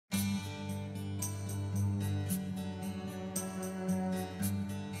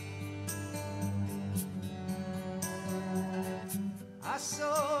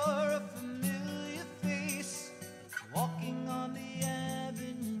saw a familiar face walking on the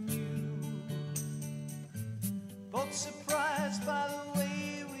avenue. Both surprised by the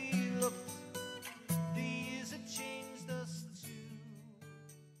way we looked. The years had changed us too.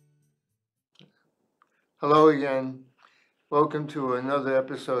 Hello again. Welcome to another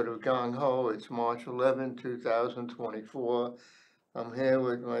episode of Gung Ho. It's March 11, 2024. I'm here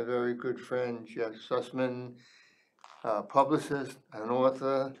with my very good friend, Jeff Susman, publicist and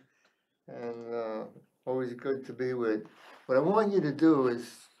author, and always good to be with. What I want you to do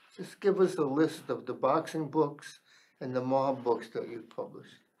is just give us a list of the boxing books and the mob books that you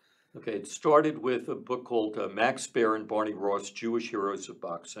published. Okay, it started with a book called Max Baer and Barney Ross, Jewish Heroes of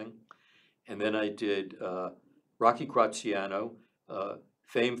Boxing. And then I did Rocky Graziano,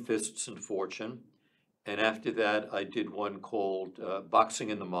 Fame, Fists, and Fortune. And after that, I did one called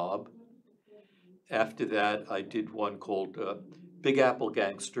Boxing in the Mob. After that, I did one called Big Apple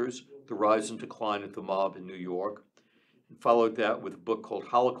Gangsters, The Rise and Decline of the Mob in New York. And followed that with a book called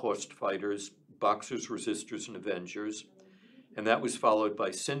Holocaust Fighters, Boxers, Resistors, and Avengers. And that was followed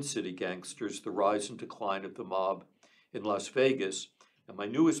by Sin City Gangsters, The Rise and Decline of the Mob in Las Vegas. And my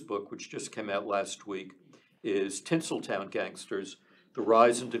newest book, which just came out last week, is Tinseltown Gangsters, The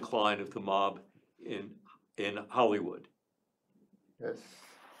Rise and Decline of the Mob in Hollywood. Yes.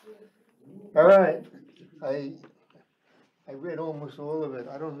 All right. I read almost all of it.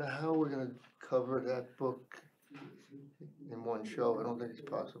 I don't know how we're going to cover that book in one show. I don't think it's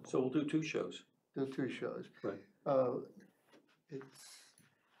possible. So we'll do two shows. Do two shows. Right. To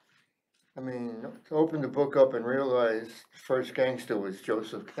open the book up and realize the first gangster was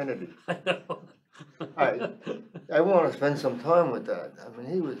Joseph Kennedy. I know. I want to spend some time with that. I mean,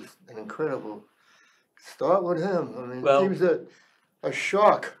 he was an incredible. Start with him. I mean, Well, he was a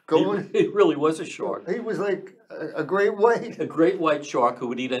shark going. He really was a shark. He was like a great white. A great white shark who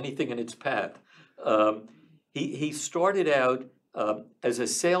would eat anything in its path. He started out as a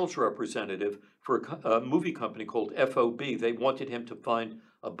sales representative for a movie company called FOB. They wanted him to find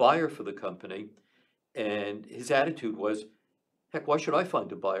a buyer for the company, and his attitude was, heck, why should I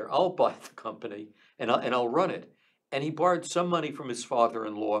find a buyer? I'll buy the company, and I'll run it. And he borrowed some money from his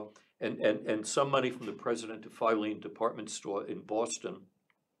father-in-law and some money from the president of Filene Department Store in Boston.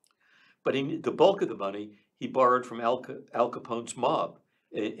 But the bulk of the money he borrowed from Al Capone's mob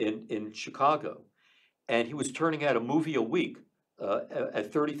in Chicago. And he was turning out a movie a week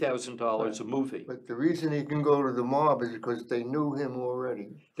at $30,000 a movie. But the reason he can go to the mob is because they knew him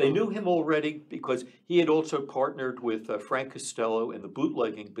already. They knew him already because he had also partnered with Frank Costello in the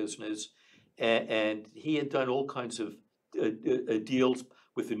bootlegging business, and he had done all kinds of deals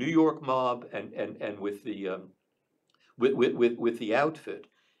with the New York mob and with the outfit.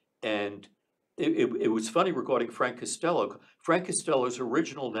 And it was funny regarding Frank Costello. Frank Costello's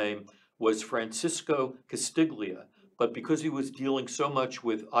original name was Francisco Castiglia, but because he was dealing so much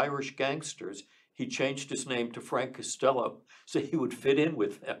with Irish gangsters, he changed his name to Frank Costello so he would fit in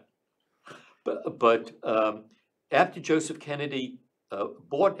with them. But after Joseph Kennedy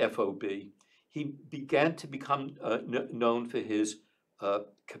bought FOB, he began to become known for his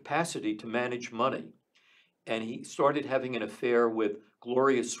capacity to manage money. And he started having an affair with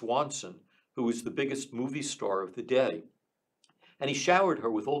Gloria Swanson, who was the biggest movie star of the day. And he showered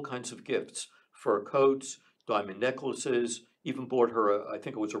her with all kinds of gifts, fur coats, diamond necklaces, even bought her, I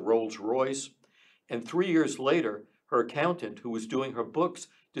think it was a Rolls Royce. And 3 years later, her accountant, who was doing her books,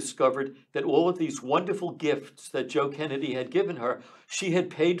 discovered that all of these wonderful gifts that Joe Kennedy had given her, she had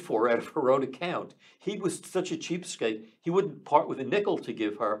paid for out of her own account. He was such a cheapskate, he wouldn't part with a nickel to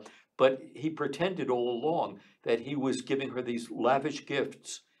give her, but he pretended all along that he was giving her these lavish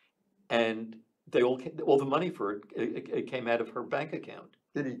gifts, and all the money for it came out of her bank account.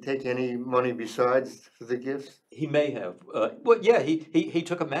 Did he take any money besides the gifts? He may have. Well, yeah, he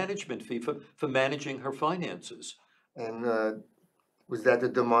took a management fee for managing her finances. And was that the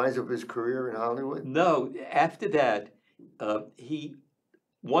demise of his career in Hollywood? No, after that, he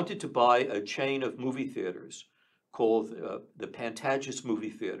wanted to buy a chain of movie theaters called the Pantages Movie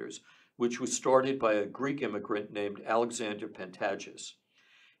Theaters, which was started by a Greek immigrant named Alexander Pantages.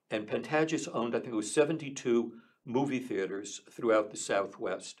 And Pantages owned, I think it was 72 movie theaters throughout the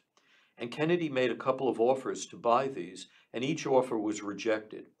Southwest. And Kennedy made a couple of offers to buy these, and each offer was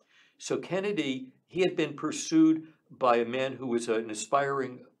rejected. So Kennedy, he had been pursued by a man who was an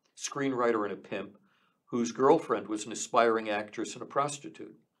aspiring screenwriter and a pimp, whose girlfriend was an aspiring actress and a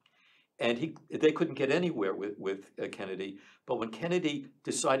prostitute. And they couldn't get anywhere with Kennedy. But when Kennedy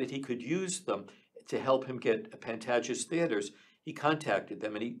decided he could use them to help him get Pantages Theaters, he contacted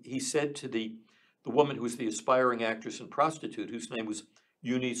them, and he said to the the woman who was the aspiring actress and prostitute, whose name was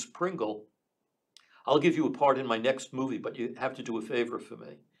Eunice Pringle, "I'll give you a part in my next movie, but you have to do a favor for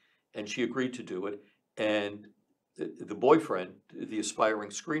me." And she agreed to do it. And the boyfriend, the aspiring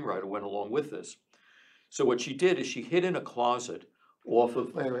screenwriter, went along with this. So what she did is she hid in a closet off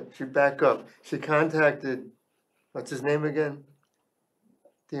of, Wait a minute, she back up. She contacted, what's his name again?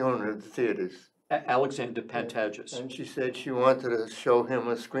 The owner of the theaters. Alexander Pantages. And she said she wanted to show him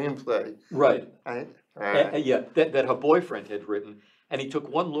a screenplay. Right. All right. Yeah, that her boyfriend had written. And he took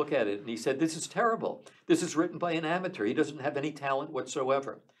one look at it and he said, "This is terrible. This is written by an amateur. He doesn't have any talent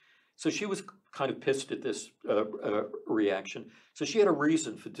whatsoever." So she was kind of pissed at this reaction. So she had a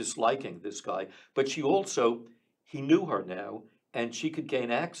reason for disliking this guy, but he knew her now, and she could gain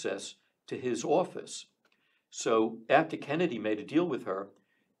access to his office. So after Kennedy made a deal with her,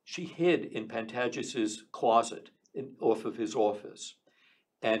 she hid in Pantages's closet off of his office.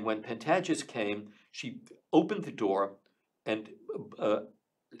 And when Pantages came, she opened the door and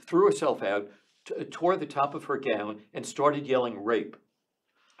threw herself out, tore the top of her gown, and started yelling rape.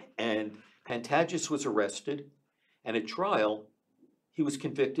 And Pantages was arrested, and at trial, he was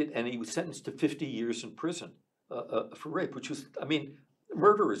convicted, and he was sentenced to 50 years in prison for rape, which was, I mean,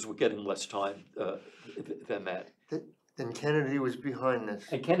 murderers were getting less time than that. Then Kennedy was behind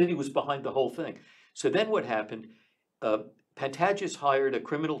this. And Kennedy was behind the whole thing. So then what happened, Pantages hired a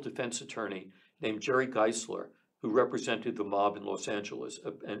criminal defense attorney named Jerry Geisler, who represented the mob in Los Angeles,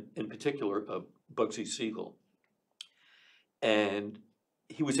 and in particular, Bugsy Siegel. And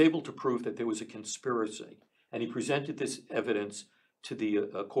he was able to prove that there was a conspiracy. And he presented this evidence to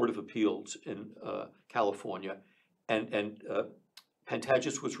the Court of Appeals in California. And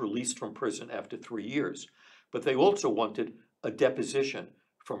Pantages was released from prison after 3 years. But they also wanted a deposition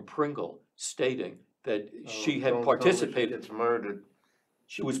from Pringle stating that she had participated. She gets murdered.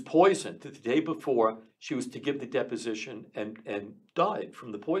 She was poisoned the day before she was to give the deposition and died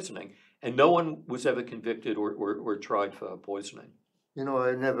from the poisoning. And no one was ever convicted or tried for poisoning. You know,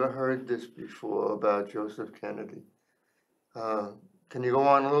 I never heard this before about Joseph Kennedy. Can you go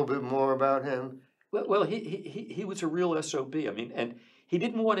on a little bit more about him? Well, he was a real SOB. I mean, and he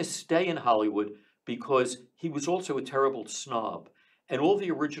didn't want to stay in Hollywood because he was also a terrible snob. And all the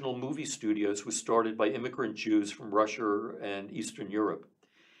original movie studios were started by immigrant Jews from Russia and Eastern Europe.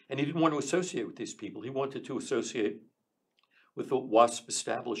 And he didn't want to associate with these people. He wanted to associate with the WASP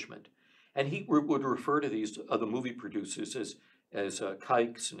establishment. And he would refer to these other movie producers as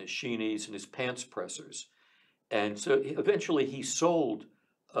kikes and as sheenies and as pants pressers. And so eventually he sold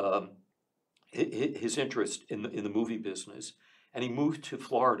his interest in the movie business, and he moved to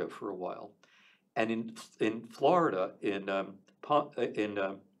Florida for a while. And in Florida,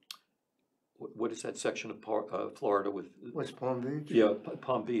 what is that section of Florida with West Palm Beach? Yeah,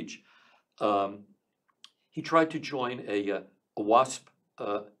 Palm Beach. He tried to join a WASP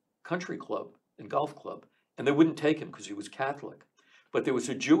country club and golf club, and they wouldn't take him because he was Catholic. But there was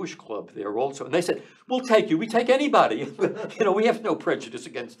a Jewish club there also, and they said, "We'll take you. We take anybody. We have no prejudice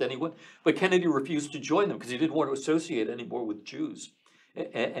against anyone." But Kennedy refused to join them because he didn't want to associate anymore with Jews.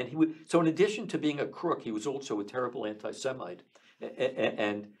 And he would. So in addition to being a crook, he was also a terrible anti-Semite.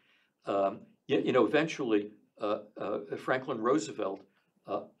 And eventually Franklin Roosevelt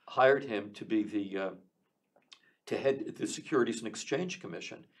hired him to be to head the Securities and Exchange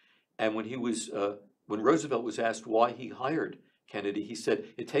Commission. And when Roosevelt was asked why he hired Kennedy, he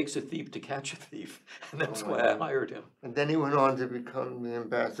said, "It takes a thief to catch a thief," and that's why I hired him. And then he went on to become the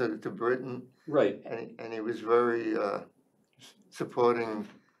ambassador to Britain. Right. And he was very supporting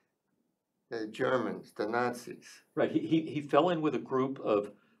the Germans, the Nazis. Right. He fell in with a group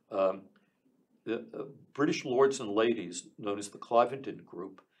of the British lords and ladies known as the Cliveden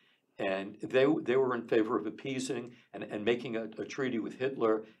Group, and they were in favor of appeasing and making a treaty with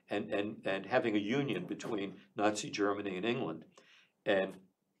Hitler and having a union between Nazi Germany and England. And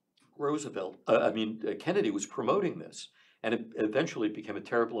Kennedy was promoting this, and it eventually became a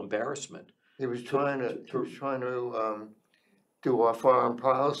terrible embarrassment. He was trying to do our foreign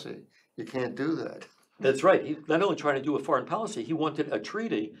policy. You can't do that. That's right. He's not only trying to do a foreign policy, he wanted a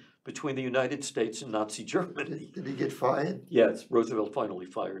treaty between the United States and Nazi Germany. Did he get fired? Yes, Roosevelt finally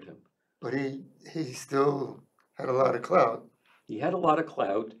fired him. But he still had a lot of clout. He had a lot of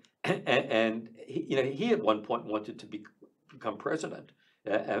clout, and he at one point wanted to become president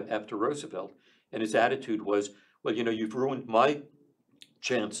after Roosevelt. And his attitude was, "Well, you've ruined my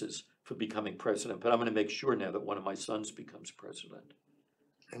chances for becoming president, but I'm going to make sure now that one of my sons becomes president."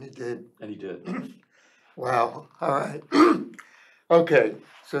 And he did. And he did. Wow. All right. Okay.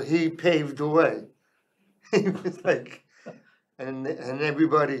 So he paved the way. He was like, And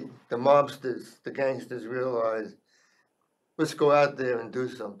everybody, the mobsters, the gangsters realized, let's go out there and do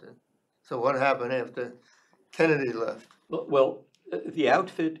something. So what happened after Kennedy left? Well, the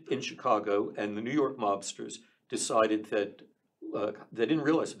outfit in Chicago and the New York mobsters decided that they didn't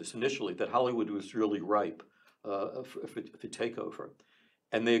realize this initially, that Hollywood was really ripe for takeover.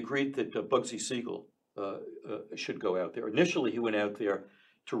 And they agreed that Bugsy Siegel should go out there. Initially, he went out there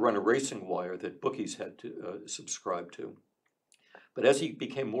to run a racing wire that bookies had to subscribe to. But as he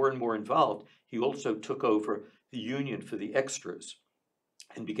became more and more involved, he also took over the union for the extras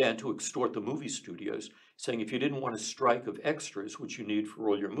and began to extort the movie studios, saying if you didn't want a strike of extras, which you need for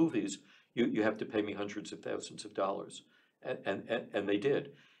all your movies, you have to pay me hundreds of thousands of dollars. And they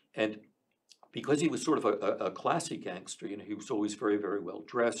did. And because he was sort of a classy gangster, you know, he was always very, very well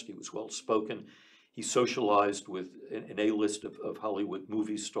dressed, he was well spoken, he socialized with an A-list of Hollywood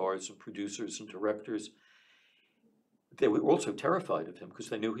movie stars and producers and directors. They were also terrified of him because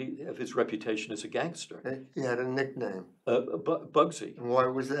they knew of his reputation as a gangster. He had a nickname. Bugsy. And why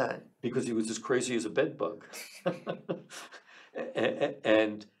was that? Because he was as crazy as a bedbug.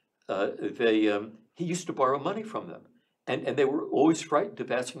 And he used to borrow money from them. And they were always frightened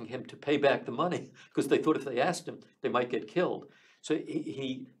of asking him to pay back the money because they thought if they asked him, they might get killed. So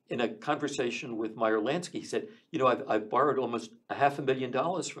he in a conversation with Meyer Lansky, he said, you know, I've borrowed almost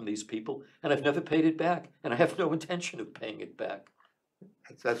 $500,000 from these people and I've never paid it back. And I have no intention of paying it back.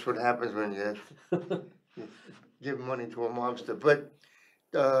 That's what happens when you give money to a mobster. But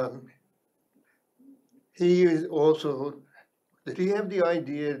he is also, did he have the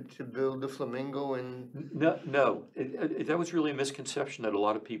idea to build the Flamingo? No. That was really a misconception that a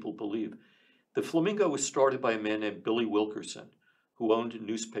lot of people believe. The Flamingo was started by a man named Billy Wilkerson, who owned a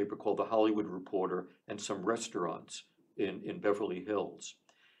newspaper called The Hollywood Reporter and some restaurants in Beverly Hills.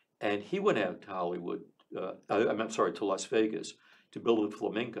 And he went out to Hollywood, to Las Vegas to build the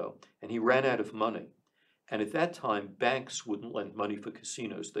Flamingo, and he ran out of money. And at that time, banks wouldn't lend money for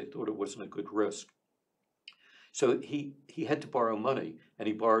casinos. They thought it wasn't a good risk. So he had to borrow money, and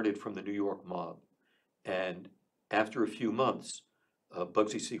he borrowed it from the New York mob. And after a few months,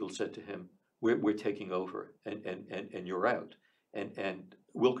 Bugsy Siegel said to him, we're taking over, and you're out. And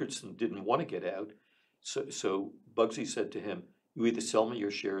Wilkerson didn't want to get out, so Bugsy said to him, you either sell me your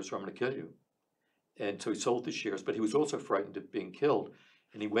shares or I'm going to kill you. And so he sold the shares, but he was also frightened of being killed,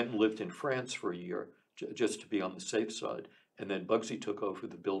 and he went and lived in France for a year just to be on the safe side. And then Bugsy took over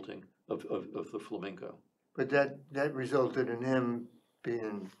the building of the Flamingo. But that resulted in him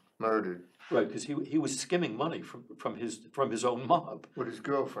being murdered. Right, because he was skimming money from his own mob. With his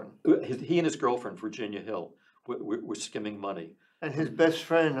girlfriend. He and his girlfriend, Virginia Hill, were skimming money. And his best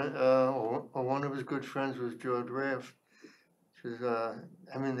friend, or one of his good friends, was George Raft.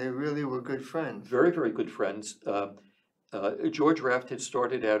 They really were good friends. Very, very good friends. George Raft had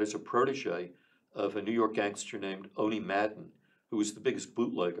started out as a protege of a New York gangster named Oni Madden, who was the biggest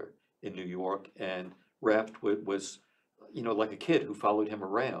bootlegger in New York. And Raft was, like a kid who followed him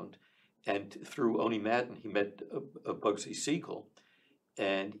around. And through Oni Madden, he met Bugsy Siegel.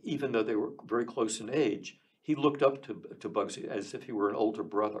 And even though they were very close in age, he looked up to Bugsy as if he were an older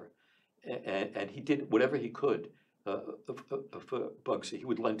brother. And he did whatever he could for Bugsy. He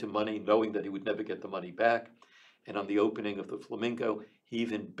would lend him money knowing that he would never get the money back. And on the opening of the Flamingo, he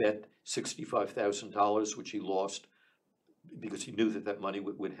even bet $65,000, which he lost because he knew that money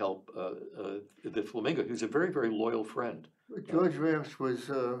would help the Flamingo. He was a very, very loyal friend. George Raft was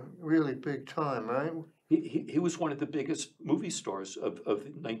really big time, right? He was one of the biggest movie stars of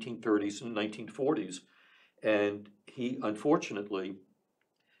the 1930s and 1940s. And he, unfortunately,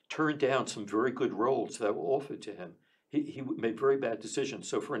 turned down some very good roles that were offered to him. He made very bad decisions.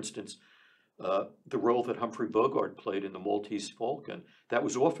 So, for instance, the role that Humphrey Bogart played in The Maltese Falcon, that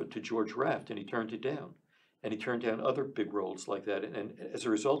was offered to George Raft, and he turned it down. And he turned down other big roles like that. And as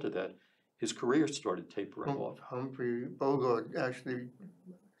a result of that, his career started tapering off. Humphrey Bogart actually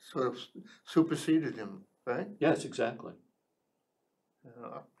sort of superseded him, right? Yes, exactly.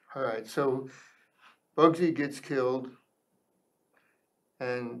 All right, so Bugsy gets killed.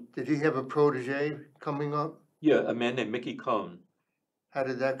 And did he have a protege coming up? Yeah, a man named Mickey Cohn. How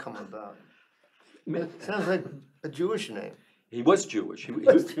did that come about? It sounds like a Jewish name. He was Jewish. He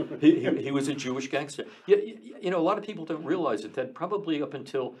was a Jewish gangster. Yeah, a lot of people don't realize it, that probably up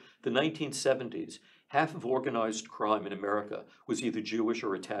until the 1970s, half of organized crime in America was either Jewish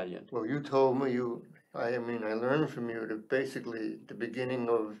or Italian. Well, you told me I learned from you that basically the beginning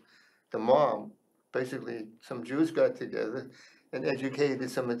of the mob, basically some Jews got together and educated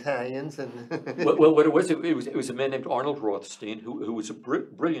some Italians. And well, what it was a man named Arnold Rothstein who was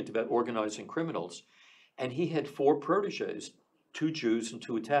brilliant about organizing criminals. And he had 4 proteges. two Jews and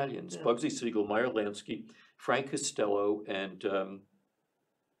two Italians, Yeah. Bugsy Siegel, Meyer Lansky, Frank Costello, and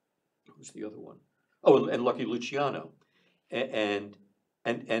who's the other one? Oh, and Lucky Luciano. And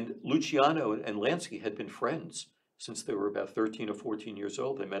Luciano and Lansky had been friends since they were about 13 or 14 years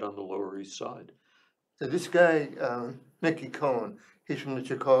old. They met on the Lower East Side. So this guy, Mickey Cohen, he's from the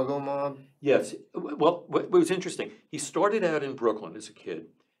Chicago mob? Yes. Well, what was interesting, he started out in Brooklyn as a kid.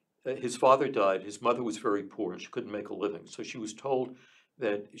 His father died. His mother was very poor and she couldn't make a living. So she was told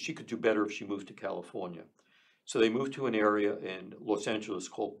that she could do better if she moved to California. So they moved to an area in Los Angeles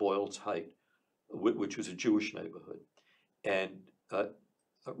called Boyle's Height, which was a Jewish neighborhood. And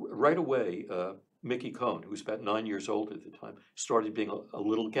right away, Mickey Cohen, who was about 9 years old at the time, started being a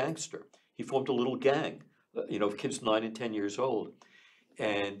little gangster. He formed a little gang, of kids 9 and 10 years old.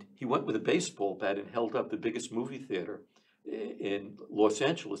 And he went with a baseball bat and held up the biggest movie theater in Los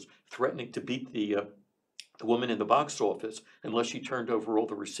Angeles, threatening to beat the woman in the box office unless she turned over all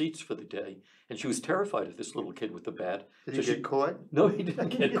the receipts for the day. And she was terrified of this little kid with the bat. Did he get caught? No, he didn't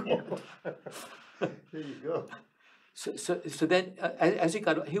get caught. There you go. So then, as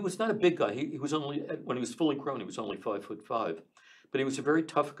he was not a big guy. He was only, when he was fully grown, he was only 5'5", but he was a very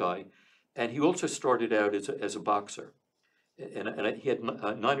tough guy. And he also started out as a boxer. And he had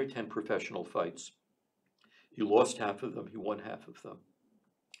 9 or 10 professional fights. He lost half of them, he won half of them.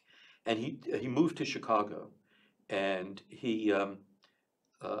 And he moved to Chicago, and he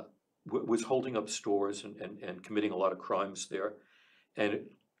was holding up stores and committing a lot of crimes there. And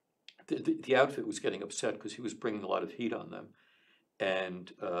the outfit was getting upset because he was bringing a lot of heat on them.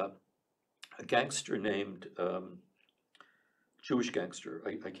 And a gangster named, Jewish gangster,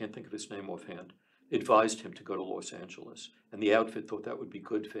 I can't think of his name offhand, advised him to go to Los Angeles. And the outfit thought that would be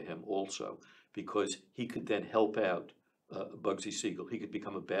good for him also, because he could then help out Bugsy Siegel. He could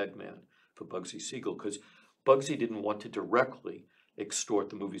become a bag man for Bugsy Siegel, because Bugsy didn't want to directly extort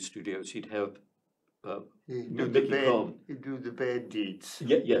the movie studios. He'd have Mickey Cohen. He'd do the bad deeds.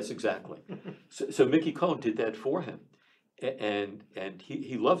 Yes, exactly. So Mickey Cohen did that for him. And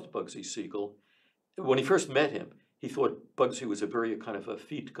he loved Bugsy Siegel. When he first met him, he thought Bugsy was a very kind of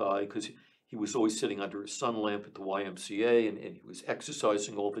effete guy, because he was always sitting under a sun lamp at the YMCA, and he was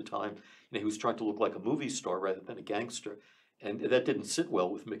exercising all the time. He was trying to look like a movie star rather than a gangster, and that didn't sit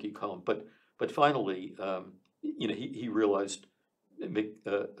well with Mickey Cohen. But finally, he realized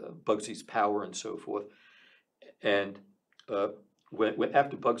Bugsy's power and so forth. And when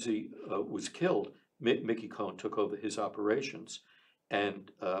after Bugsy was killed, Mickey Cohen took over his operations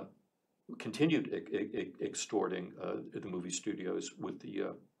and continued extorting the movie studios with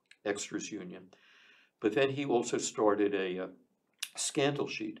the Extras Union. But then he also started a scandal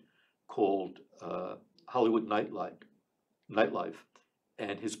sheet called Hollywood Nightlife.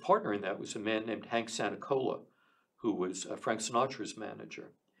 And his partner in that was a man named Hank Santacola, who was Frank Sinatra's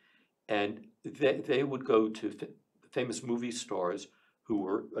manager. And they would go to famous movie stars who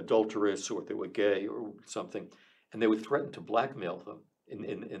were adulterous or they were gay or something, and they would threaten to blackmail them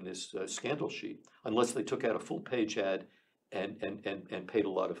in this scandal sheet unless they took out a full-page ad and paid a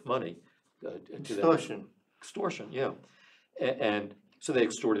lot of money to Extortion. Extortion, yeah. And so they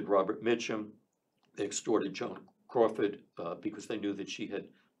extorted Robert Mitchum. They extorted Joan Crawford because they knew that she had,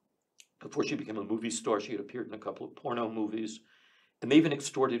 before she became a movie star, she had appeared in a couple of porno movies. And they even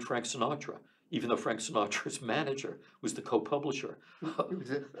extorted Frank Sinatra, even though Frank Sinatra's manager was the co-publisher.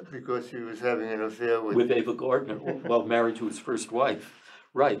 Because he was having an affair with Ava Gardner while married to his first wife.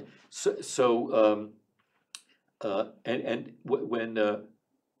 Right. When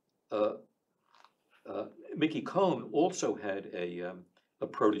Mickey Cohen also had a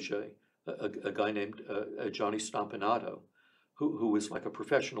protege, a guy named Johnny Stompanato, who was like a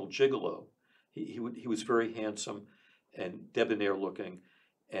professional gigolo. He was very handsome and debonair looking,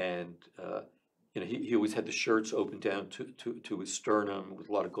 and he always had the shirts open down to his sternum with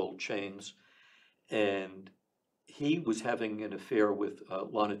a lot of gold chains, and he was having an affair with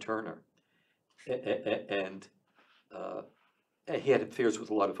Lana Turner, and he had affairs with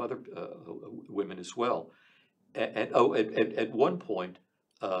a lot of other women as well. At one point,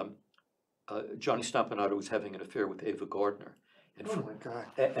 Johnny Stompanato was having an affair with Ava Gardner. And oh my God.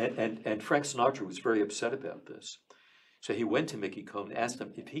 And Frank Sinatra was very upset about this. So he went to Mickey Cohen and asked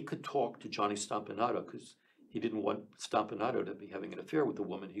him if he could talk to Johnny Stompanato, because he didn't want Stompanato to be having an affair with the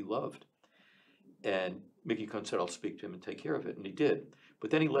woman he loved. And Mickey Cohen said, I'll speak to him and take care of it, and he did.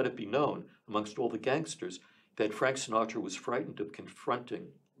 But then he let it be known amongst all the gangsters that Frank Sinatra was frightened of confronting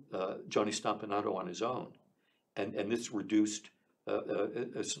Johnny Stompanato on his own. And this reduced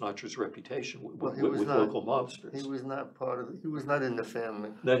Sinatra's reputation with local mobsters. He was not part of he was not in the family.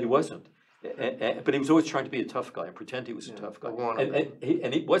 No, he wasn't. But he was always trying to be a tough guy and pretend he was a tough guy.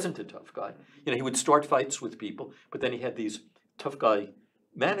 And he wasn't a tough guy. You know, he would start fights with people, but then he had these tough guy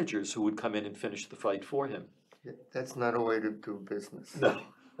managers who would come in and finish the fight for him. That's not a way to do business. No.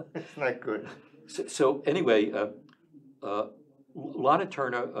 It's not good. So anyway, Lana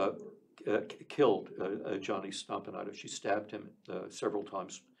Turner killed Johnny Stompanato. She stabbed him several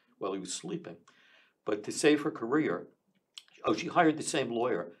times while he was sleeping. But to save her career, she hired the same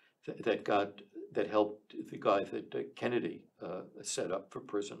lawyer that helped the guy that Kennedy set up for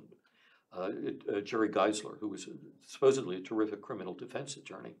prison, Jerry Geisler, who was supposedly a terrific criminal defense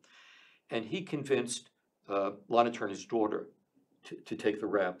attorney. And he convinced Lana Turner's daughter to take the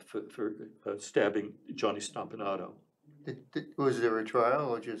rap for stabbing Johnny Stompanato. Was there a trial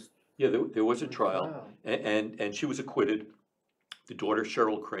or just? Yeah, there was a trial, and she was acquitted. The daughter,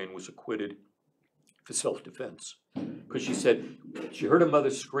 Cheryl Crane, was acquitted for self-defense because she said she heard her mother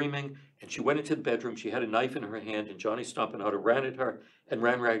screaming, and she went into the bedroom. She had a knife in her hand, and Johnny Stompanato ran at her and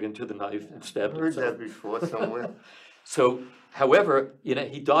ran right into the knife and stabbed himself. I heard that before somewhere. So, however, you know,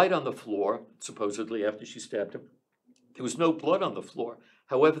 he died on the floor, supposedly after she stabbed him. There was no blood on the floor.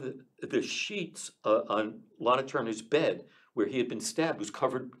 However, the sheets on Lana Turner's bed where he had been stabbed was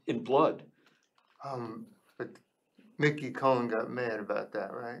covered in blood. But Mickey Cohen got mad about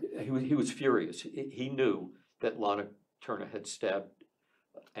that, right? He was furious. He knew that Lana Turner had stabbed,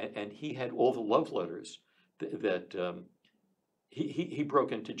 and he had all the love letters that he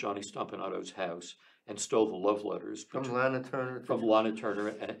broke into Johnny Stompanato's house and stole the love letters from Lana Turner. From Lana Turner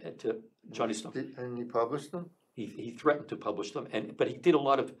and to Johnny Stompanato. And he published them. He threatened to publish them, but he did a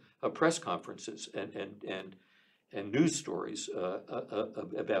lot of press conferences and news stories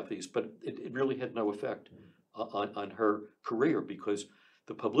about these. But it really had no effect on her career because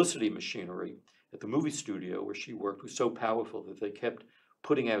the publicity machinery at the movie studio where she worked was so powerful that they kept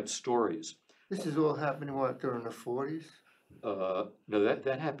putting out stories. This is all happening during the 40s? No,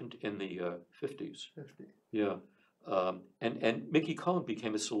 that happened in the 50s. 50. Yeah, and Mickey Cohen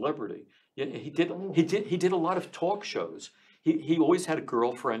became a celebrity. Yeah, he did a lot of talk shows. He always had a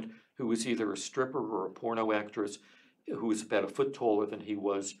girlfriend who was either a stripper or a porno actress, who was about a foot taller than he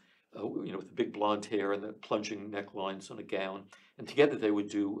was, you know, with the big blonde hair and the plunging necklines on a gown. And together they would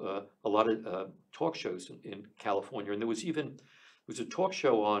do a lot of talk shows in California. And there was a talk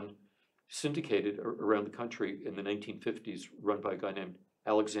show syndicated around the country in the 1950s, run by a guy named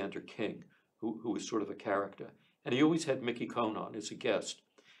Alexander King, who was sort of a character. And he always had Mickey Cohen on as a guest.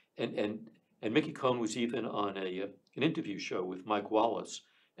 And Mickey Cohen was even on an interview show with Mike Wallace.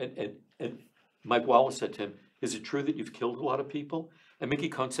 And Mike Wallace said to him, "Is it true that you've killed a lot of people?" And Mickey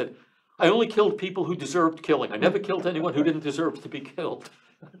Cohen said, "I only killed people who deserved killing. I never killed anyone who didn't deserve to be killed."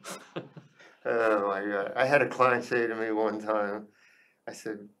 Oh my God. I had a client say to me one time, I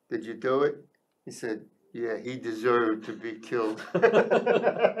said, "Did you do it?" He said, "Yeah, he deserved to be killed." And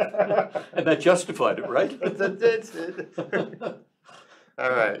that justified it, right? That's it. All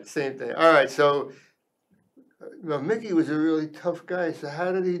right, same thing. All right, so Mickey was a really tough guy. So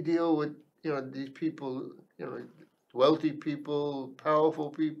how did he deal with, these people, wealthy people, powerful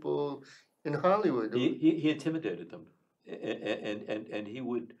people in Hollywood? He intimidated them, and he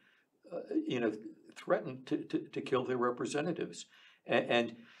would, threaten to kill their representatives.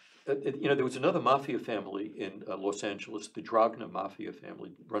 And there was another mafia family in Los Angeles, the Dragna mafia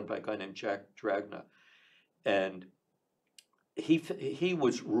family, run by a guy named Jack Dragna, and he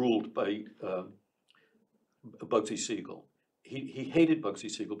was ruled by Bugsy Siegel. He hated Bugsy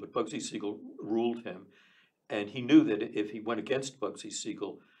Siegel, but Bugsy Siegel ruled him, and he knew that if he went against Bugsy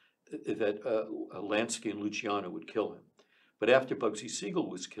Siegel, that Lansky and Luciano would kill him. But after Bugsy Siegel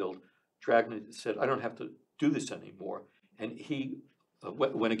was killed, Dragna said, "I don't have to do this anymore," and he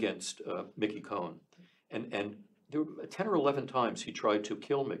went against Mickey Cohen. And there were 10 or 11 times he tried to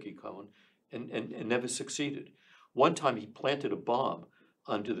kill Mickey Cohen and never succeeded. One time he planted a bomb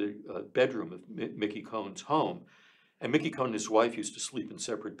under the bedroom of Mickey Cohen's home, and Mickey Cohen and his wife used to sleep in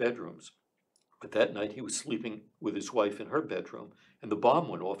separate bedrooms. But that night he was sleeping with his wife in her bedroom, and the bomb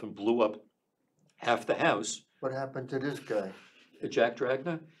went off and blew up half the house. What happened to this guy? Jack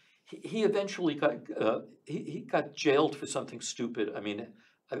Dragna? He eventually got he got jailed for something stupid. I mean,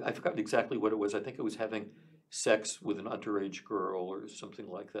 I forgot exactly what it was. I think it was having sex with an underage girl or something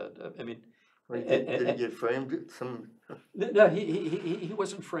like that. I mean, did he get framed? No, he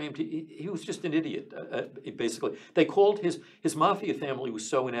wasn't framed. He was just an idiot. Basically, they called his mafia family was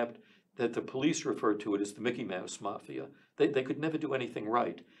so inept that the police referred to it as the Mickey Mouse Mafia. They could never do anything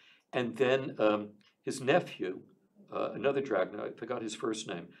right. And then his nephew, another Dragna, I forgot his first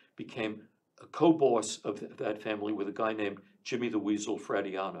name, became a co-boss of that family with a guy named Jimmy the Weasel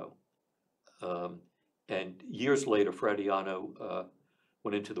Fradiano. And years later, Fradiano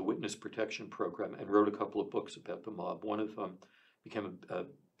went into the witness protection program and wrote a couple of books about the mob. One of them became a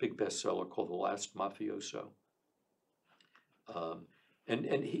big bestseller called The Last Mafioso. And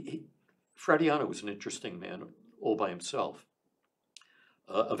Fradiano was an interesting man all by himself.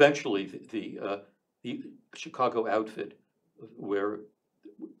 Eventually, the Chicago outfit where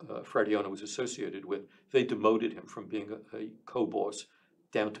Fradiano was associated with, they demoted him from being a co-boss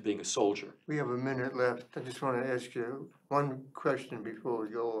down to being a soldier. We have a minute left. I just want to ask you one question before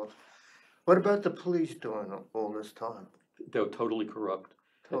we go off. What about the police doing all this time? They were totally corrupt.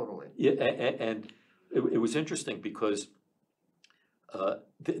 Totally. Yeah, and it was interesting because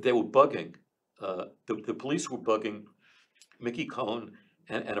they were bugging. The police were bugging Mickey Cohen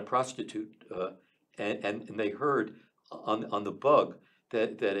and a prostitute, and they heard on the bug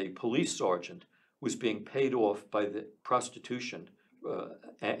that a police sergeant was being paid off by the prostitution,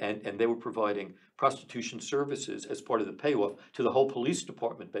 and they were providing prostitution services as part of the payoff to the whole police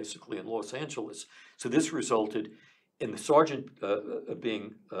department, basically, in Los Angeles. So this resulted in the sergeant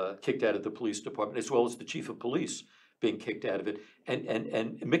being kicked out of the police department, as well as the chief of police being kicked out of it.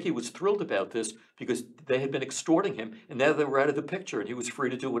 And Mickey was thrilled about this because they had been extorting him, and now they were out of the picture, and he was free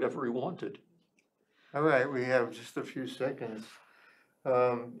to do whatever he wanted. All right, we have just a few seconds.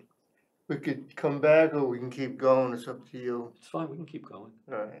 We could come back or we can keep going. It's up to you. It's fine, we can keep going.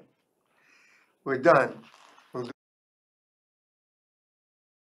 All right. We're done.